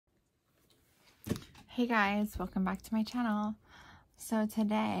Hey guys, welcome back to my channel. So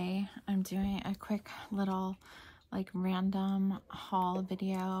today I'm doing a quick little random haul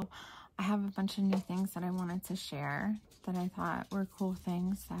video. I have a bunch of new things that I wanted to share that I thought were cool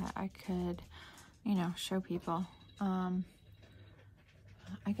things that I could, show people. I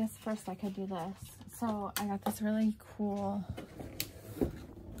guess first I could do this. So I got this really cool,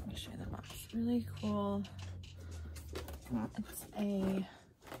 let me show you the box, really cool, it's a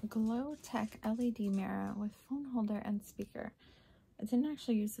Glow Tech LED mirror with phone holder and speaker. I didn't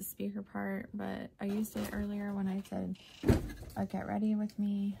actually use the speaker part, but I used it earlier when I did a get ready with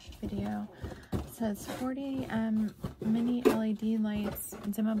me video. It says 40 mini LED lights,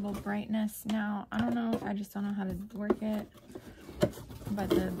 dimmable brightness. Now I don't know, I just don't know how to work it, but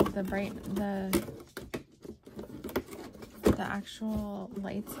the actual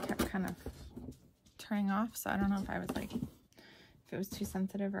lights kept kind of turning off, so I don't know if I was if it was too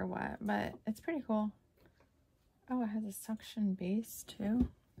sensitive or what, but it's pretty cool. Oh, it has a suction base too.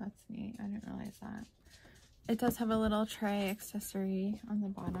 That's neat. I didn't realize that. It does have a little tray accessory on the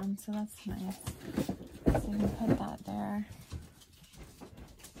bottom, so that's nice. So you can put that there.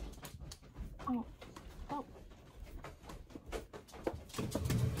 Oh.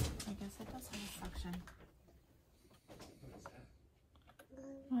 I guess it does have a suction.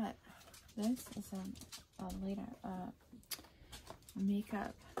 What? This is a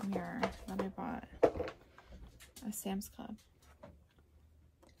makeup mirror that I bought at Sam's Club.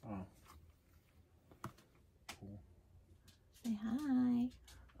 Oh. Cool. Say hi.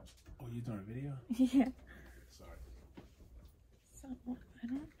 Oh, you doing a video? Yeah. Sorry. So, I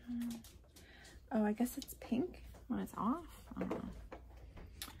don't know. Oh, I guess it's pink when it's off. I don't know.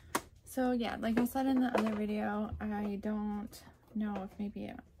 So, yeah, like I said in the other video, I don't know if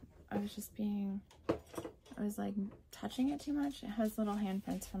maybe I was just being... I was touching it too much. It has little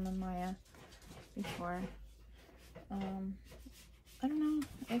handprints from Amaya before. I don't know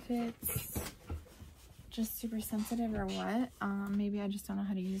if it's just super sensitive or what. Maybe I just don't know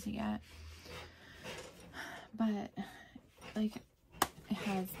how to use it yet. But it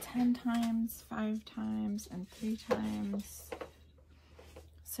has 10 times, 5 times, and 3 times.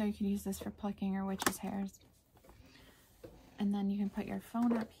 So you can use this for plucking your witch's hairs. And then you can put your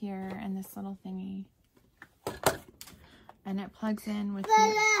phone up here in this little thingy. And it plugs in with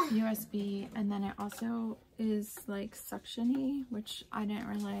USB, and then it also is suction-y, which I didn't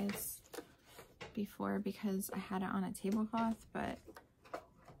realize before because I had it on a tablecloth, but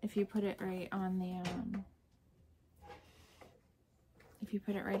if you put it right on the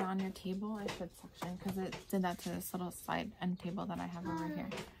your table, it should suction, because it did that to this little side end table that I have over here.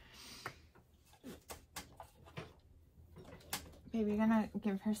 Baby, you're gonna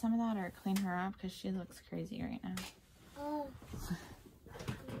give her some of that or clean her up because she looks crazy right now.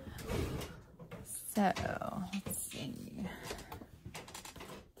 So, let's see.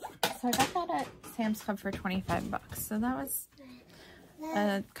 So I got that at Sam's Club for 25 bucks. So that was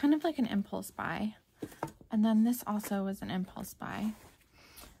kind of like an impulse buy. And then this also was an impulse buy.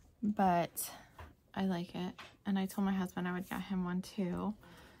 But I like it. And I told my husband I would get him one too.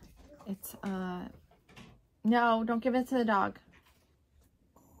 It's no, don't give it to the dog.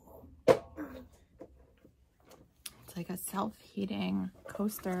 It's like a self-heating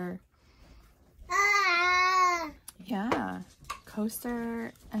coaster. Yeah,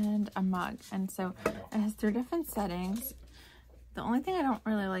 coaster and a mug. And so it has 3 different settings. The only thing I don't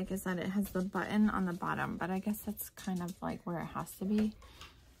really like is that it has the button on the bottom, but I guess that's kind of where it has to be,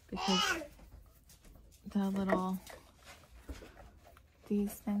 because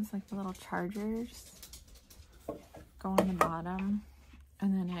these things, the little chargers, go on the bottom,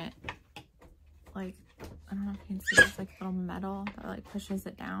 and then it I don't know if you can see, there's little metal that pushes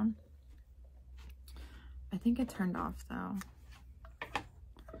it down. I think it turned off though.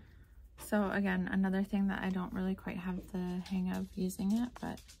 So again, another thing that I don't really quite have the hang of using it,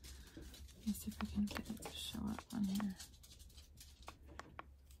 but let's see if I can get it to show up on here.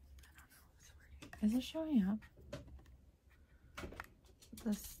 I don't know if it's working. Is it showing up?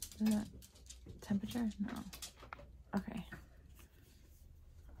 The temperature? No. Okay.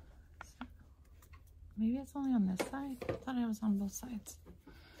 Maybe it's only on this side. I thought it was on both sides.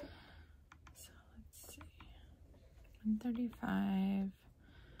 So let's see. 135,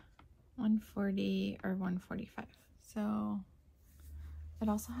 140, or 145. So it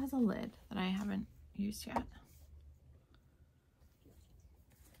also has a lid that I haven't used yet.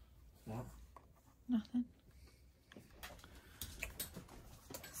 What? Nothing.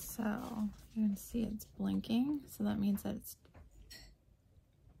 So you can see it's blinking. So that means that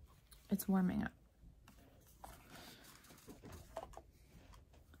it's warming up.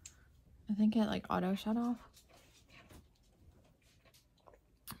 I think it like auto shut off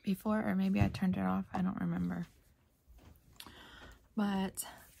before, or maybe I turned it off. I don't remember. But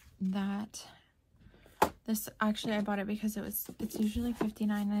this actually, I bought it because it's usually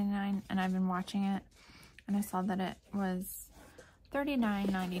 $59.99, and I've been watching it, and I saw that it was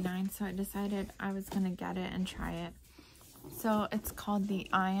 $39.99, so I decided I was gonna get it and try it. So it's called the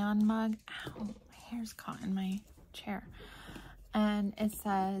Ion Mug. Ow, my hair's caught in my chair. And it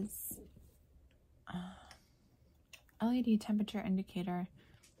says LED temperature indicator,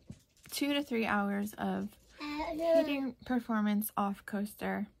 2 to 3 hours of heating performance off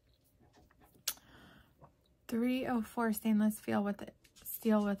coaster, 304 stainless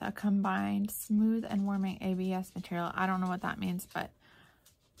steel with a combined smooth and warming ABS material. I don't know what that means, but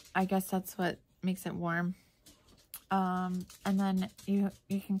I guess that's what makes it warm. And then you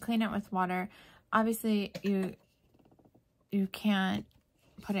can clean it with water. Obviously, you can't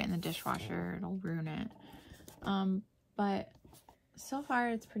put it in the dishwasher, it'll ruin it. But so far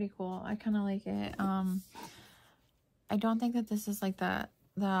it's pretty cool. I kind of like it. I don't think that this is like the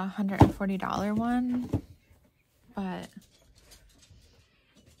 $140 one, but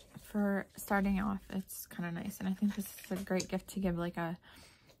for starting off, it's kind of nice. And I think this is a great gift to give like a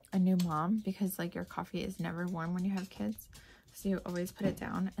new mom, because like your coffee is never warm when you have kids, so you always put it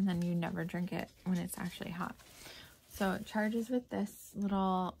down and then you never drink it when it's actually hot. So it charges with this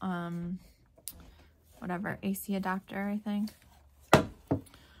little whatever AC adapter, I think.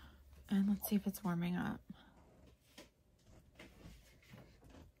 And let's see if it's warming up.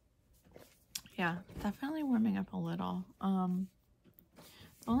 Yeah, definitely warming up a little. The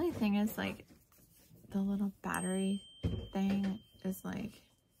only thing is like the little battery thing is like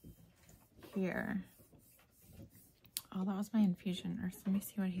here. Oh, that was my infusion nurse. Let me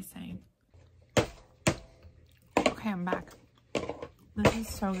see what he's saying. Okay, I'm back. This is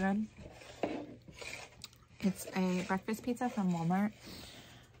so good. It's a breakfast pizza from Walmart.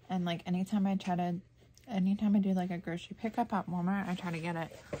 And like anytime I do like a grocery pickup at Walmart, I try to get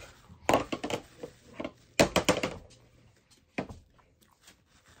it.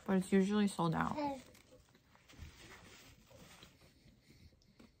 But it's usually sold out.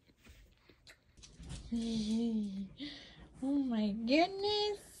 Oh my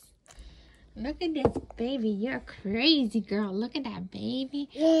goodness. Look at this baby. You're a crazy girl. Look at that baby.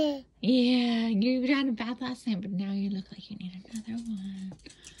 Yeah, you were out of bath last night, but now you look like you need another one.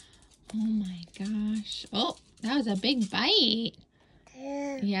 Oh my gosh. Oh, that was a big bite.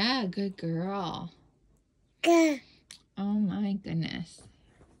 Yeah, good girl. Oh my goodness.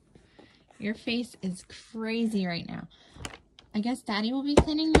 Your face is crazy right now. I guess Daddy will be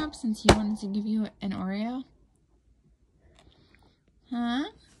cleaning you up since he wanted to give you an Oreo. Huh?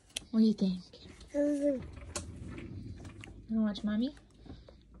 What do you think? You wanna watch Mommy?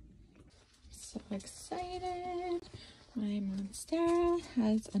 So excited. My Monstera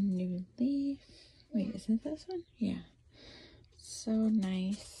has a new leaf. Wait, is it this one? Yeah. So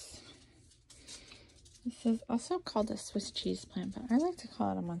nice. This is also called a Swiss cheese plant, but I like to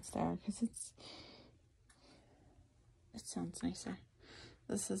call it a Monstera because it sounds nicer.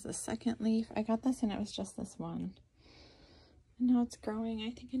 This is the second leaf. I got this and it was just this one. And now it's growing. I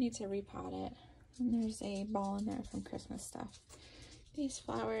think I need to repot it. And there's a ball in there from Christmas stuff. These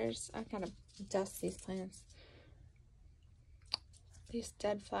flowers, I've got to dust these plants. These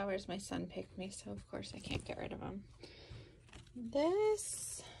dead flowers my son picked me, so of course I can't get rid of them.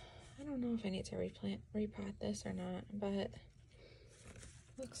 This, I don't know if I need to repot this or not, but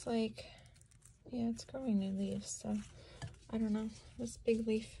looks like, yeah, it's growing new leaves, so I don't know. This big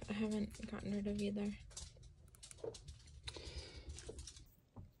leaf I haven't gotten rid of either.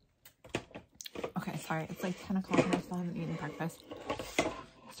 Okay, sorry, it's like 10 o'clock and I still haven't eaten breakfast.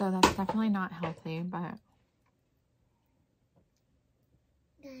 So that's definitely not healthy, but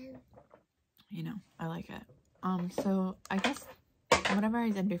you know, I like it. So I guess whatever I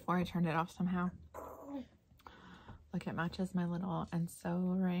did before, I turned it off somehow. Like it matches my little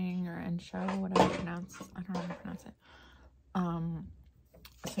Enso ring or Ensho, whatever you pronounce. I don't know how to pronounce it.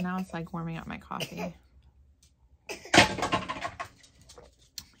 So now it's like warming up my coffee.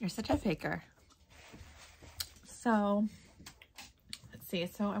 You're such a faker. So let's see.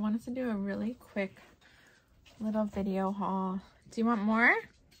 So I wanted to do a really quick little video haul. Do you want more?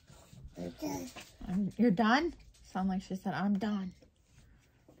 You're done? Sound like she said, I'm done.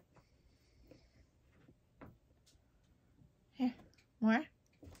 Here, more?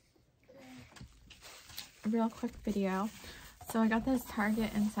 A real quick video. So I got this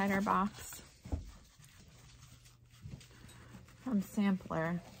Target Insider box from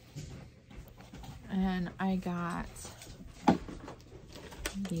Sampler. And I got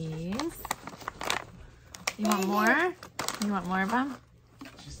these. You want more? You want more of them?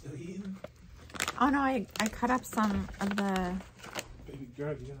 She's still eating? Oh no, I cut up some of the... Baby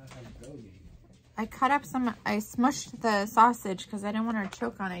girl, you're gonna have to go eat. I cut up some, I smushed the sausage because I didn't want her to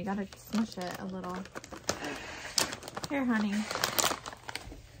choke on it. You gotta smush it a little. Here, honey.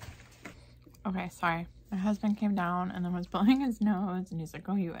 Okay, sorry. My husband came down and then was blowing his nose and he's like,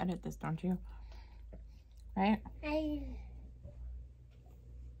 oh, you edit this, don't you? Right?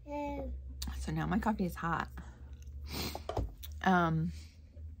 So now my coffee is hot.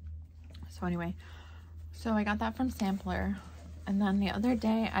 So anyway, so I got that from Sampler. And then the other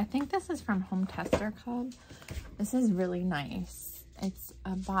day, I think this is from Home Tester Club. This is really nice. It's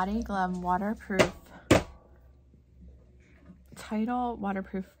a body glove waterproof, Tidal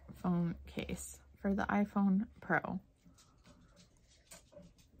waterproof phone case for the iPhone Pro.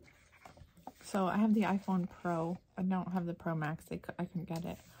 So I have the iPhone Pro. I don't have the Pro Max. I couldn't get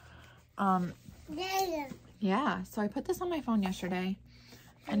it. Yeah, so I put this on my phone yesterday.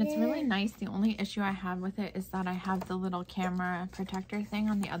 And it's really nice. The only issue I have with it is that I have the little camera protector thing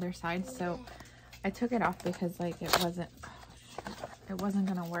on the other side. So I took it off because like it wasn't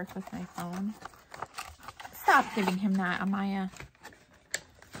gonna work with my phone. Stop giving him that, Amaya.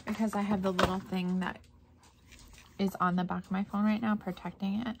 Because I have the little thing that is on the back of my phone right now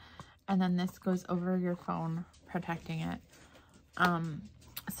protecting it. And then this goes over your phone protecting it.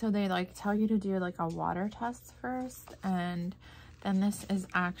 So they like tell you to do like a water test first, and then this is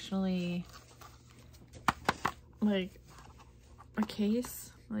actually like a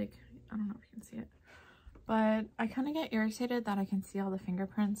case, like, I don't know if you can see it, but I kind of get irritated that I can see all the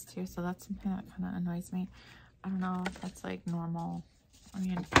fingerprints too, so that's something that kind of annoys me. I don't know if that's like normal. I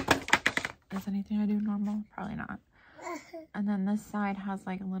mean, is anything I do normal? Probably not. And then this side has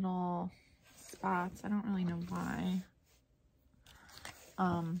like little spots. I don't really know why.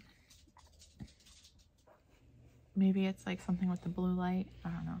 Maybe it's like something with the blue light. I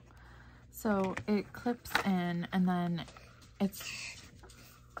don't know. So it clips in, and then it's,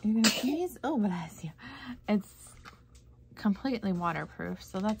 you're gonna sneeze? Oh, bless you. It's completely waterproof,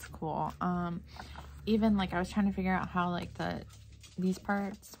 so that's cool. Even like I was trying to figure out how like these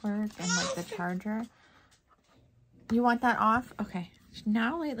parts work and like the charger. You want that off? Okay.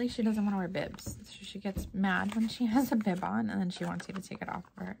 Now lately she doesn't want to wear bibs. She gets mad when she has a bib on, and then she wants you to take it off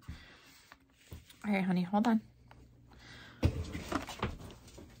of her. All right, honey, hold on.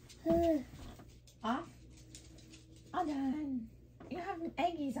 Off? All done. You have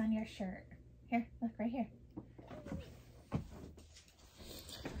eggies on your shirt. Here, look right here.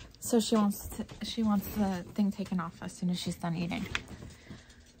 So she wants the thing taken off as soon as she's done eating.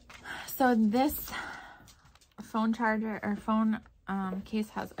 So this phone charger or phone case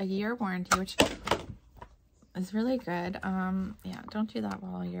has a year warranty, which is really good. Yeah, don't do that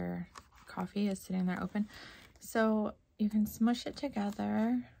while your coffee is sitting there open. So you can smush it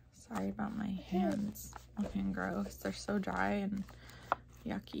together. Sorry about my hands looking gross. They're so dry and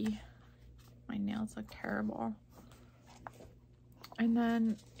yucky. My nails look terrible. And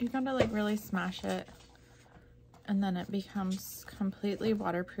then you gotta like really smash it, and then it becomes completely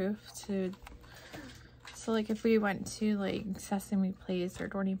waterproof to, so like if we went to like Sesame Place or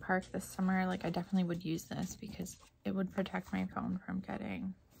Dorney Park this summer, like I definitely would use this because it would protect my phone from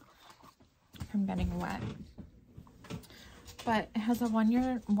getting wet. But it has a one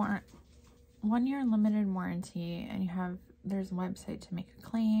year limited warranty, and there's a website to make a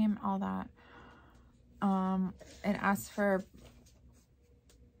claim, all that. It asks for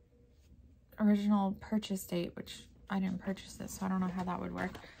original purchase date, which I didn't purchase it, so I don't know how that would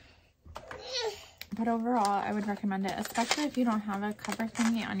work. But overall, I would recommend it, especially if you don't have a cover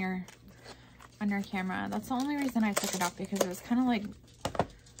thingy on your camera. That's the only reason I took it off, because it was kind of like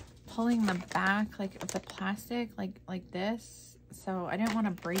pulling the back like of the plastic like this, so I didn't want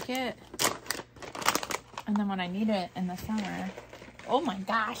to break it. And then when I need it in the summer, oh my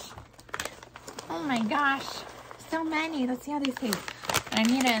gosh, so many. Let's see how these taste. I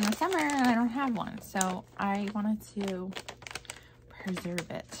need it in the summer and I don't have one, so I wanted to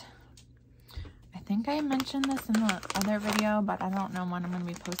preserve it. I think I mentioned this in the other video, but I don't know when I'm going to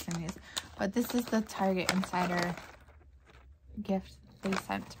be posting these. But this is the Target Insider gift they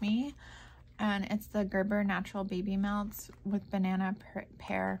sent me, and it's the Gerber natural baby melts with banana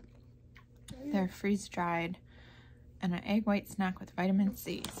pear. They're freeze dried, and an egg white snack with vitamin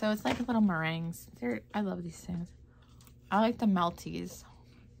C. So it's like little meringues. I love these things. I like the melties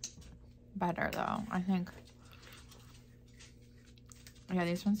better though, I think. Yeah,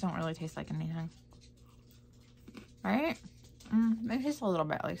 these ones don't really taste like anything, right? They taste a little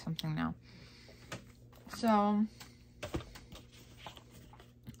bit like something now. So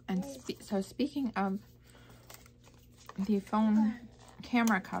And so speaking of the phone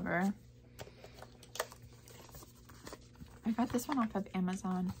camera cover, I got this one off of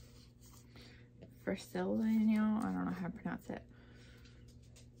Amazon for Silvino. I don't know how to pronounce it.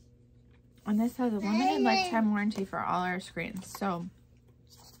 And this has a limited lifetime warranty for all our screens. So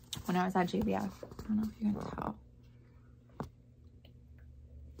when I was at JBF, I don't know if you can tell.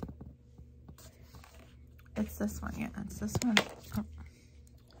 It's this one, yeah, it's this one. Oh.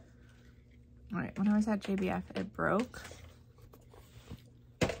 All right, when I was at JBF, it broke.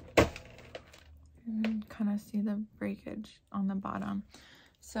 You can kind of see the breakage on the bottom.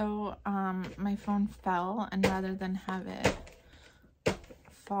 So my phone fell, and rather than have it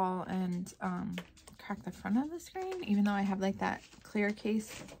fall and crack the front of the screen, even though I have like that clear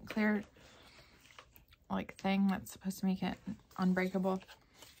like thing that's supposed to make it unbreakable,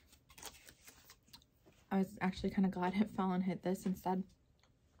 I was actually kind of glad it fell and hit this instead.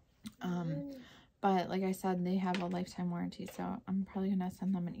 But like I said, they have a lifetime warranty, so I'm probably gonna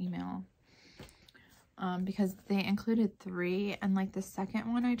send them an email. Because they included 3, and like the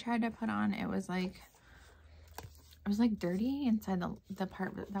second one I tried to put on, it was like dirty inside the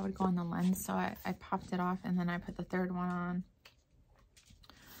part that would go on the lens, so I popped it off, and then I put the third one on.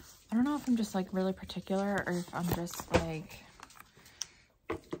 I don't know if I'm just like really particular, or if I'm just like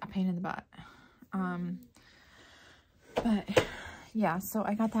a pain in the butt. But yeah, so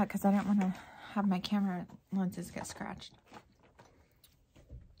I got that because I didn't want to have my camera lenses get scratched.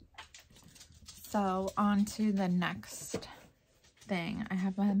 So on to the next thing. I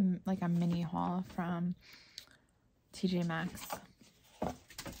have like a mini haul from TJ Maxx.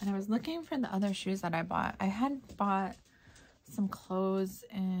 And I was looking for the other shoes that I bought. I had bought some clothes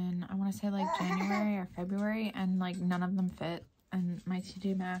in, I want to say like January or February, and like none of them fit. And my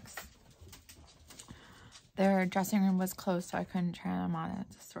TJ Maxx, their dressing room was closed, so I couldn't try them on at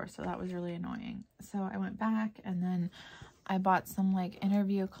the store. So that was really annoying. So I went back, and then I bought some like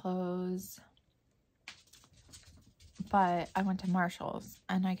interview clothes. But I went to Marshall's,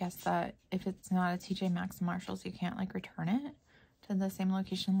 and I guess that if it's not a TJ Maxx and Marshall's, you can't like return it to the same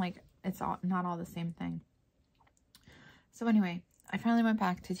location. Like it's not all the same thing. So anyway, I finally went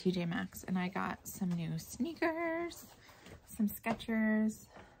back to TJ Maxx, and I got some new sneakers, some Skechers.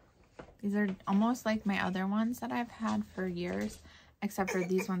 These are almost like my other ones that I've had for years, except for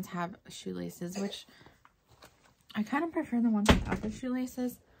these ones have shoelaces, which I kind of prefer the ones without the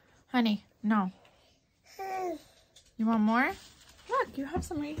shoelaces. Honey, no. You want more? Look, you have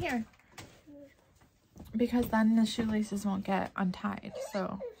some right here. Because then the shoelaces won't get untied.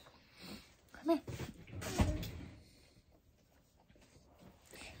 So, come here.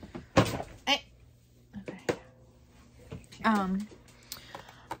 Hey. Okay.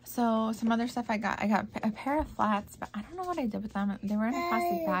 So some other stuff I got a pair of flats, but I don't know what I did with them. They were in a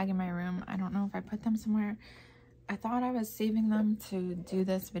plastic bag in my room. I don't know if I put them somewhere. I thought I was saving them to do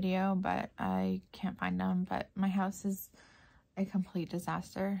this video, but I can't find them. But my house is a complete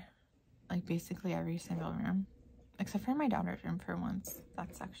disaster. Like basically every single room. Except for my daughter's room for once.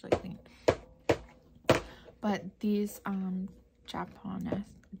 That's actually clean. But these Japonesque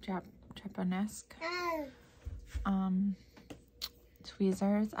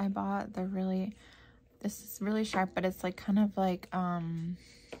tweezers I bought, this is really sharp, but it's like kind of like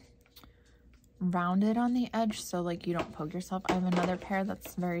rounded on the edge, so like you don't poke yourself. I have another pair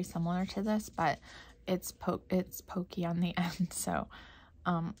that's very similar to this, but it's pokey on the end, so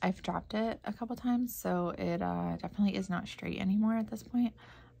I've dropped it a couple times, so it definitely is not straight anymore at this point.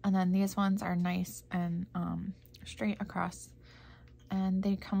 And then these ones are nice and straight across, and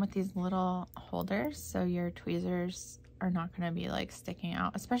they come with these little holders, so your tweezers are not going to be like sticking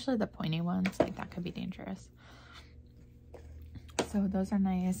out, especially the pointy ones. Like that could be dangerous. So those are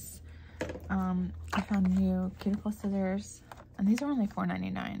nice. I found new cuticle scissors, and these were only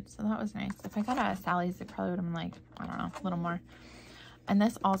 $4.99, so that was nice. If I got it at Sally's, it probably would have been like, I don't know, a little more. And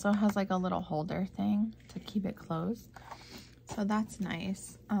this also has like a little holder thing to keep it closed, so that's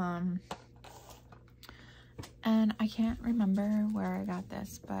nice. And I can't remember where I got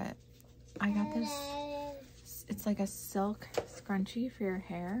this, but I got this. It's like a silk scrunchie for your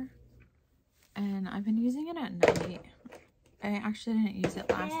hair, and I've been using it at night. I actually didn't use it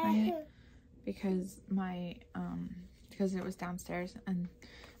last night because because it was downstairs, and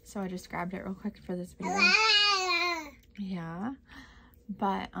so I just grabbed it real quick for this video. Yeah,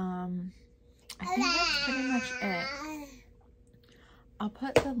 but I think that's pretty much it. I'll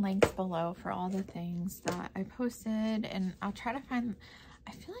put the links below for all the things that I posted, and I'll try to find,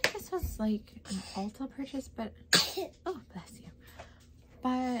 I feel like this was like an Ulta purchase, but oh, bless you.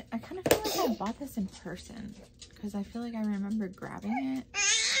 But I kind of feel like I bought this in person because I feel like I remember grabbing it.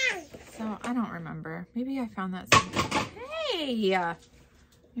 Maybe I found that somewhere. Hey!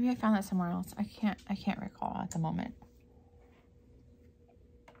 Maybe I found that somewhere else. I can't recall at the moment.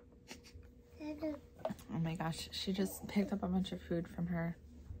 Oh my gosh, she just picked up a bunch of food from her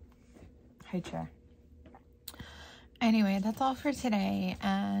high chair. Anyway, that's all for today,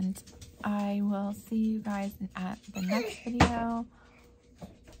 and I will see you guys at the next video.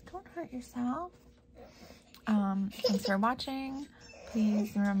 Don't hurt yourself. Thanks for watching.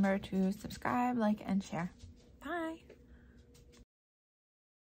 Please remember to subscribe, like, and share.